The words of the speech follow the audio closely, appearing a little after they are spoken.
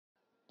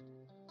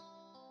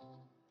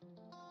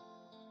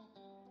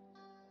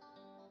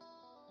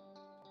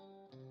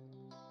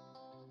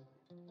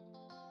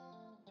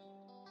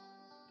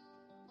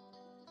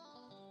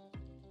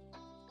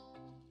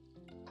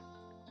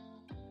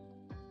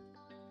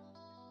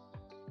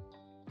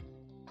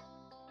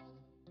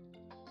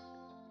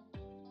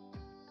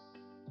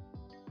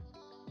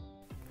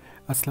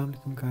अस्सलाम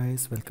वालेकुम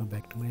guys, welcome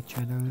back to my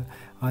channel.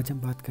 आज हम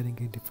बात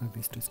करेंगे different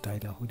ways to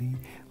style a hoodie.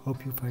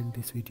 Hope you find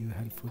this video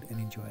helpful and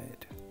enjoy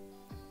it.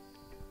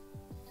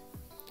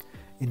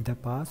 In the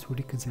past,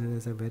 hoodie considered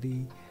as a very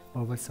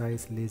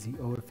oversized, lazy,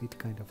 overfit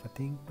kind of a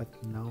thing, but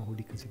now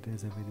hoodie considered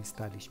as a very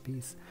stylish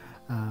piece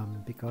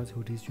because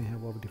hoodies जो हैं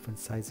वो अब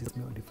different sizes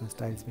में और different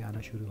styles में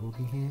आना शुरू हो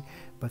गई हैं,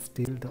 but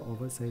still the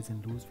oversized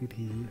and loose fit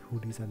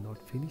hoodies are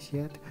not finished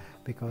yet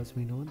because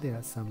we know there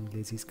are some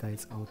lazy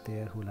guys out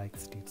there who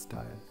like street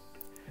style.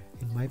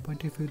 In my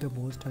point of view, the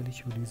most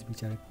stylish hoodies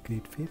which are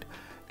great fit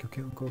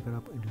क्योंकि उनको अगर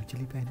आप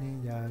individually पहने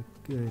या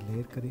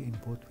layer करें in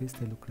both ways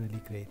they look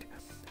really great.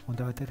 On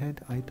the other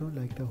hand, I don't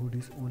like the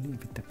hoodies only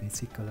with the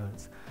basic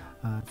colors.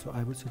 So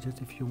I would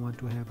suggest if you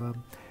want to have a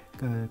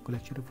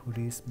collection of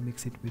hoodies,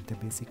 mix it with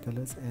the basic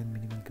colors and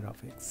minimal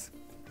graphics.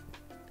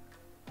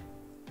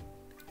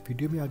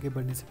 Video में आगे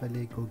बढ़ने से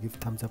पहले go give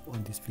thumbs up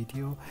on this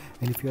video,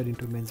 and if you are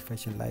into men's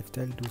fashion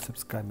lifestyle, do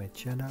subscribe my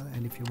channel,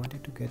 and if you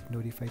wanted to get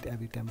notified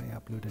every time I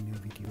upload a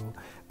new video,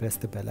 press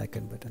the bell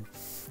icon button.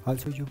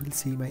 Also, you will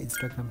see my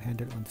Instagram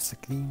handle on the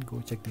screen.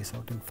 Go check this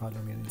out and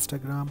follow me on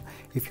Instagram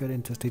if you are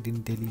interested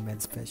in daily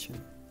men's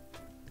fashion.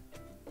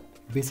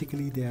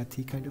 Basically, there are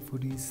three kind of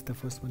hoodies. The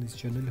first one is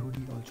general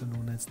hoodie, also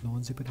known as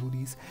non-zipper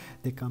hoodies.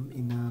 They come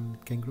in a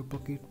kangaroo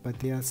pocket, but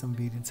there are some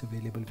variants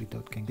available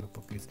without kangaroo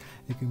pockets.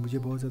 लेकिन मुझे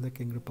बहुत ज़्यादा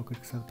kangaroo pocket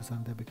के साथ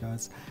पसंद है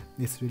because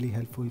it's really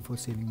helpful for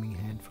saving my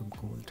hand from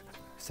cold.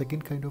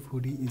 Second kind of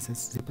hoodie is a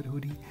zipper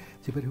hoodie.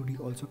 Zipper hoodie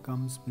also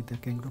comes with the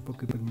kangaroo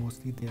pocket, but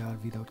mostly they are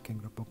without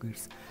kangaroo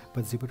pockets.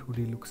 But zipper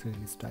hoodie looks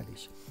really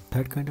stylish.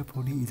 Third kind of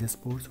hoodie is a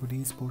sports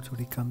hoodie. Sports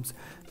hoodie comes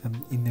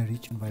in a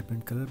rich and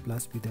vibrant color,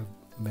 plus with a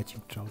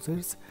matching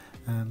trousers.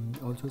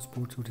 Also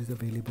sports hoodies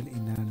available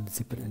in a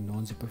zipper and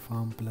non-zipper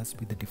form, plus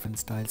with the different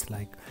styles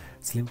like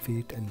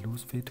Slimfit and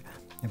Loosefit.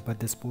 But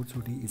the sports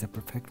hoodie is a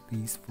perfect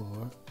piece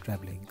for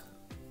traveling.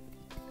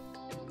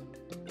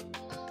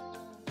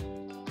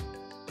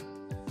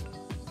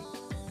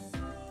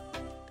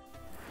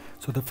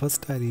 So the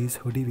first style is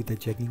hoodie with a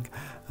jegging.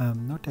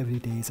 Not every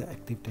day is an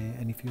active day,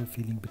 and if you are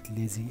feeling a bit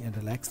lazy and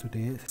relaxed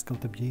today, इसका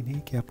मतलब ये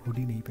नहीं कि आप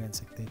hoodie नहीं पहन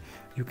सकते.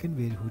 You can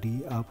wear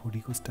hoodie. आप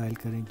hoodie को स्टाइल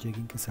करें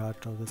jegging के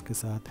साथ, trousers के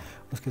साथ.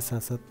 उसके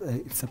साथ साथ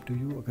it's up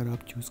to you. अगर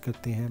आप चूज़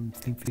करते हैं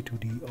slim fit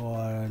hoodie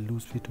और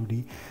loose fit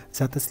hoodie,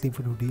 ज़्यादा slim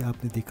fit hoodie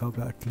आपने देखा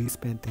होगा एटलीस्ट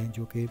पहनते हैं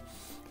जो कि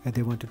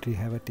they want to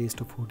have a taste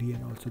of hoodie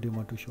and also they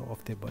want to show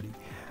off their body.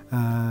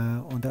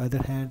 On the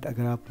other hand,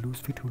 अगर आप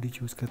loose fit hoodie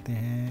choose करते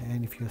हैं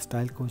and if you are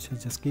style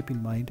conscious, just keep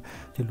in mind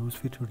जो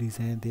loose fit hoodies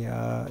हैं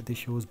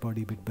they shows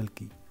body bit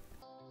bulky.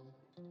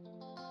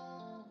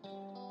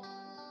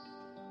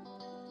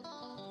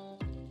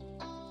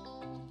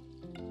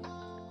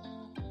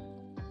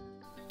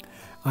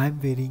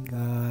 I'm wearing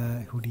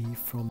a hoodie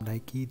from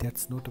Nike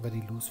that's not a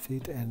very loose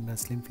fit and a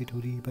slim fit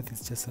hoodie, but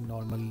it's just a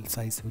normal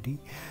size hoodie.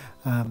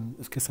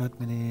 उसके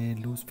साथ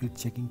मैंने loose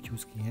fit checking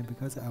choose की है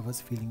because I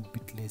was feeling a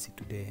bit lazy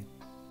today.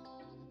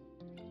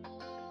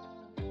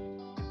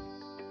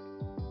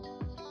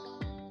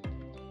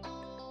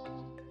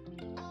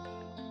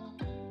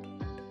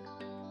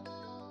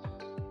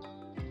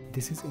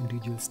 This is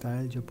individual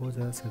style जो बहुत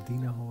ज़्यादा सर्दी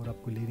ना हो और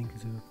आपको लेयरिंग की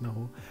ज़रूरत ना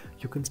हो.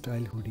 You can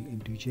style hoodie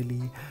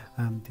individually.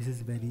 This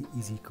is very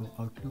easy go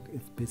outlook.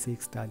 It's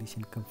basic, stylish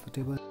and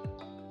comfortable.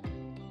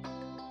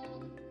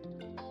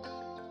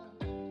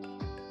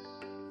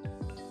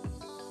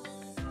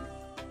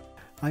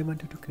 I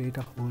wanted to create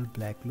a whole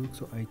black look,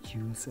 so I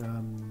choose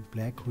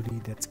black hoodie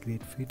that's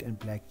great fit and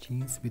black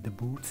jeans with the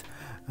boots.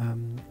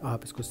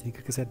 आप इसको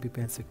sneaker के साथ भी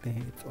पहन सकते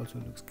हैं. It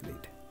also looks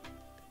great.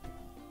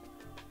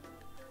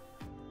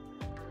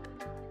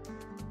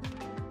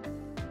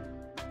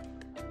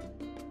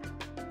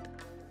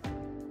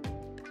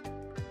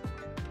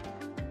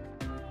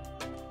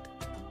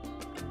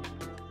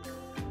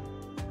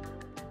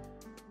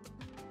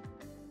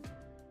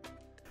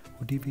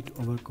 Hoodie with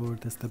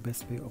overcoat, that's the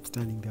best way of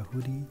styling the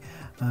hoodie.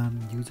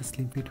 Use a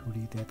slim fit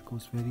hoodie that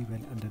goes very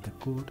well under the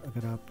coat.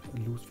 अगर आप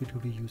loose fit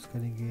hoodie use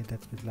करेंगे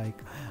that's with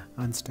like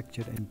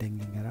unstructured and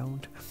dangling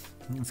around.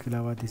 इसके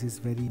अलावा this is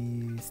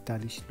very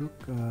stylish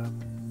look,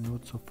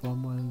 not so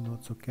formal,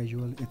 not so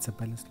casual. It's a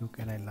balanced look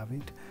and I love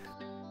it.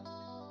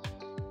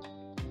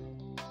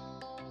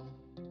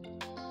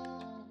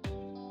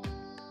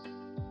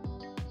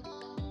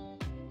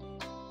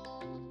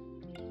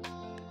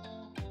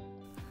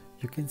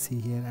 You can see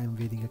here I'm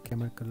wearing a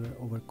camel color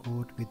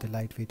overcoat with a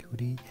lightweight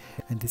hoodie,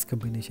 and this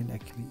combination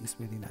actually is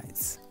very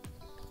nice.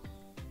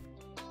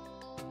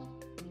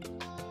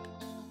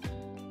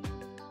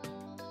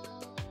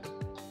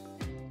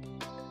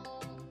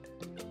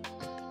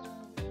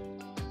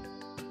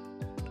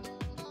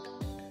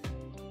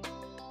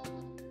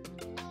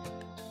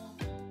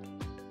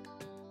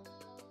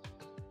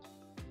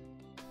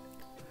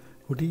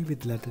 Hoodie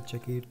with leather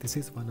jacket. This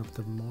is one of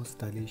the most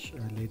stylish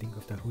layering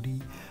of the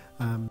hoodie.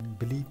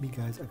 Believe me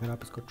guys, अगर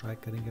आप इसको try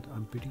करेंगे तो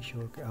I'm pretty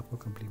sure कि आपको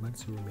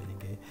compliments ज़रूर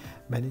मिलेंगे.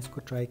 मैंने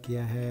इसको try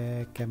किया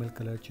है camel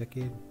color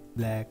jacket,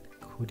 black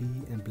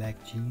hoodie and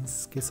black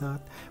jeans के साथ,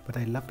 but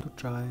I love to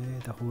try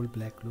the whole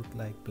black look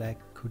like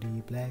black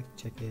hoodie, black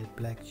jacket,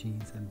 black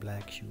jeans and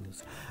black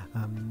shoes.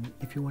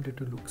 If you wanted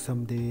to look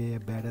someday a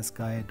badass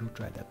guy, do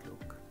try that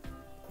look.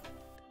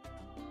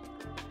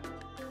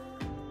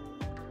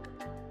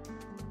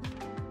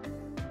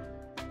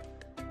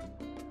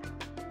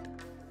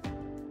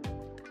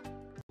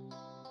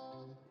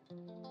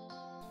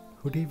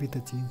 Hoodie with a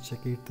jeans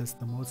jacket, that's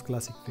the most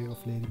classic way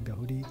of layering the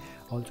hoodie,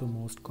 also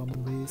most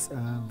common ways,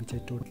 which I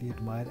totally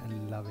admire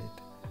and love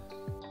it.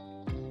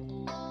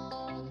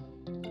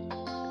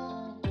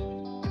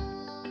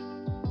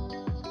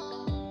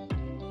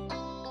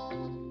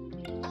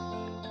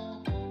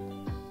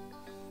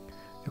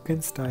 You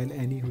can style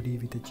any hoodie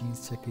with a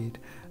jeans jacket,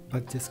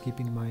 but just keep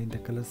in mind the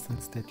color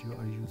sense that you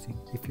are using.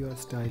 If you are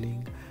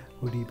styling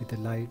hoodie with a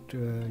light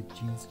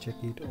jeans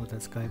jacket or the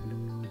sky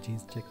blue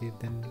jeans jacket,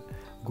 then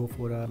go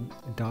for a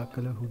dark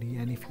color hoodie.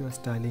 And if you are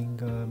styling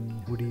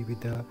hoodie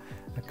with a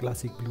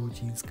classic blue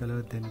jeans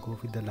color, then go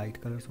with the light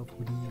colors of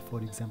hoodie.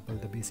 For example,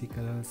 the basic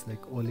colors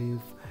like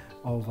olive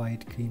or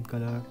white, cream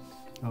color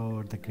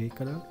or the gray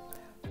color.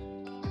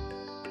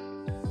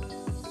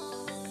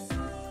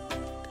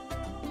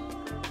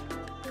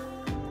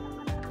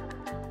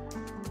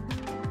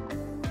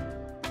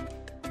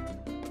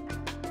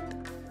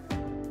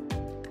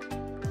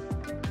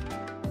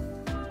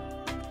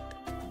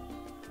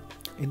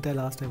 In the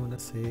last, I want to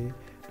say,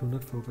 do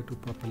not forget to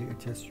properly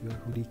adjust your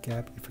hoodie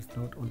cap. If it's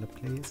not on the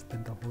place,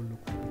 then the whole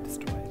look will be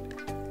destroyed.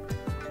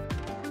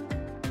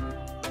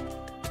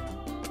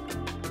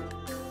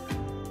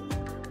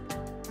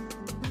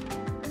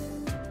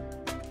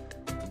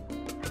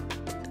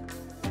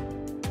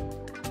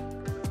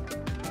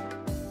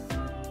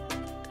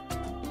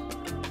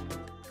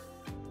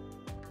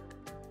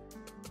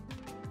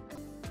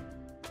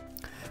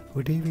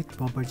 Hoodie with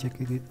bomber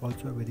jacket is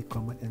also a very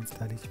common and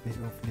stylish way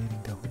of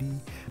layering the hoodie.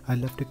 I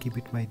love to keep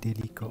it my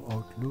daily go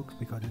out look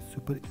because it's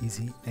super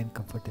easy and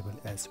comfortable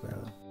as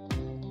well.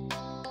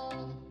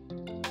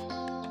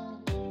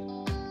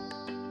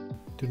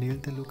 To nail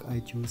the look, I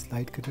choose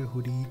light color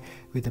hoodie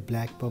with a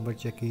black bomber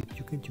jacket.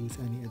 You can choose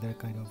any other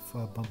kind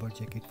of bomber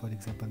jacket, for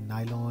example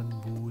nylon,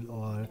 wool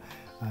or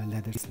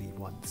leather sleeve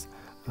ones.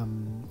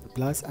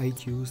 Plus I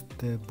choose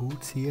the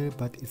boots here,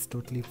 but it's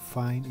totally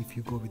fine if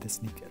you go with the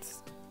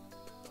sneakers.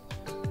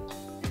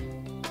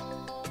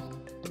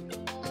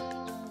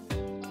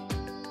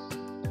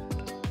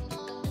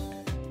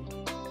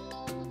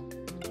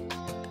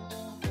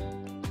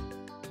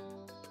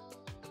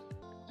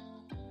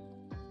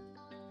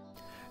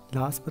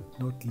 Last but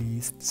not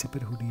least, zipper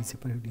hoodie.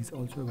 Zipper hoodie is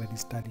also a very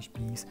stylish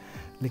piece,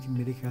 लेकिन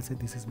मेरे ख्याल से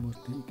this is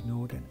mostly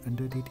ignored and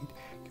underrated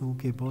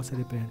क्योंकि बहुत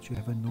सारे brands जो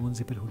है non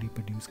zipper hoodie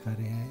produce कर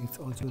रहे हैं. It's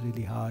also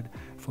really hard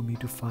for me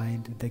to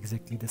find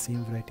exactly the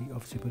same variety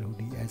of zipper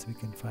hoodie as we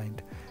can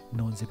find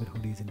non zipper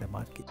hoodies in the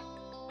market.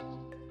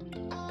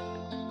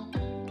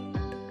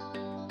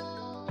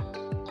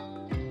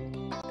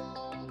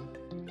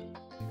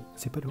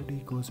 Zipper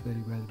hoodie goes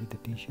very well with the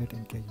t-shirt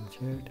and casual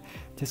shirt.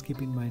 Just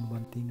keep in mind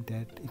one thing,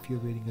 that if you're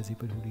wearing a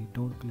zipper hoodie,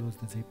 don't close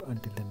the zip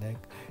until the neck.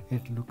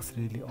 It looks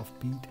really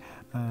offbeat,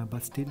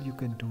 but still you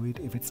can do it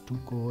if it's too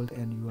cold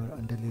and you are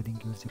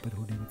underlayering your zipper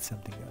hoodie with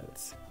something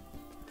else.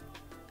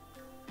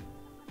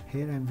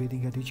 Here I am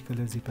wearing a rich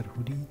color zipper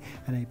hoodie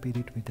and I paired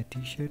it with a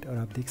t-shirt. और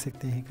आप देख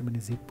सकते हैं कि मैंने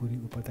zip पूरी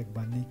ऊपर तक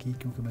बांधने की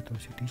क्योंकि मैं थोड़ी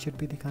सी t-shirt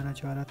भी दिखाना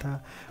चाह रहा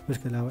था.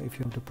 उसके अलावा if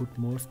you want to put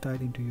more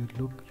style into your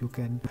look, you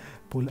can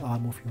pull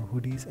arm of your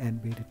hoodies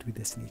and wear it with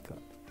a sneaker.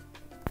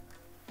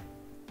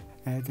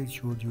 As I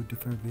showed you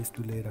different ways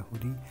to layer a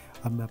hoodie,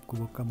 अब मैं आपको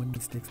वो common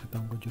mistakes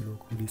बताऊंगा जो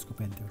लोग hoodies को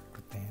पहनते वक्त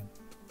करते हैं.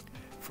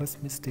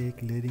 First mistake,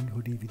 layering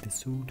hoodie with a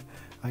suit.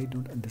 I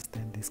don't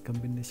understand this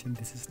combination.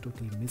 This is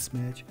totally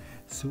mismatch.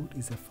 Suit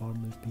is a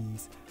formal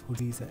piece,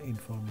 hoodie is an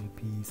informal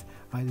piece.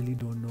 I really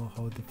don't know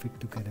how they fit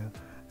together,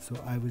 so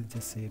I will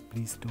just say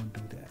please don't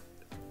do that.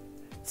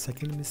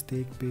 Second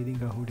mistake,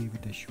 pairing a hoodie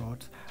with the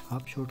shorts.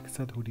 आप short के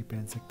साथ hoodie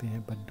पहन सकते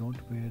हैं, but don't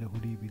wear a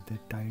hoodie with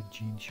the tight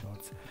jean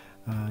shorts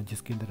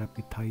जिसके अंदर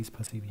आपकी thighs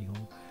फंसी हुई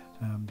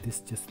हों.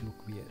 This just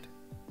look weird.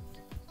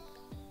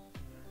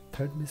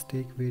 Third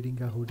mistake, wearing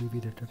a hoodie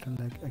with a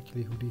turtleneck.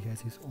 Actually hoodie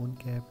has its own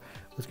cap.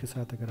 उसके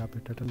साथ अगर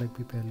आपने turtleneck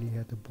भी पहन ली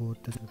है तो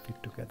both doesn't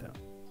fit together.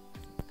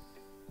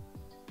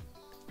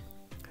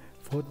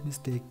 Fourth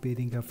mistake,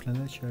 pairing a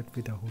flannel shirt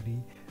with a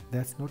hoodie.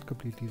 That's not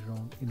completely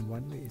wrong. In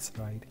one way it's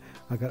right.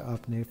 अगर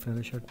आपने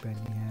flannel shirt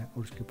पहनी है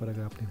और उसके ऊपर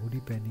अगर आपने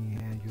hoodie पहनी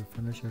है, your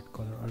flannel shirt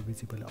collar are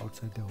visible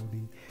outside the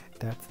hoodie.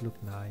 That's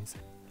look nice.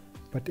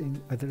 But in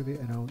other way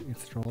around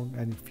it's wrong,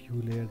 and if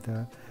you layer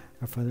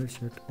the flannel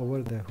shirt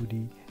over the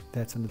hoodie,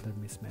 that's another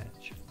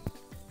mismatch.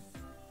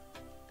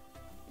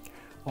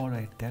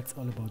 Alright, that's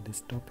all about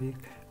this topic.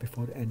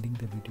 Before ending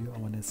the video, I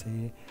wanna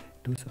say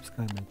do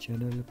subscribe my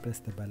channel, press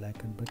the bell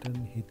icon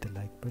button, hit the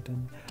like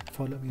button,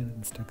 follow me on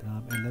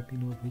Instagram and let me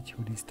know which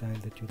hoodie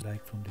style that you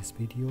like from this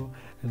video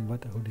and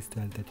what hoodie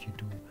style that you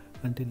do.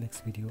 Until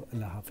next video,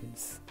 Allah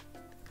Hafiz.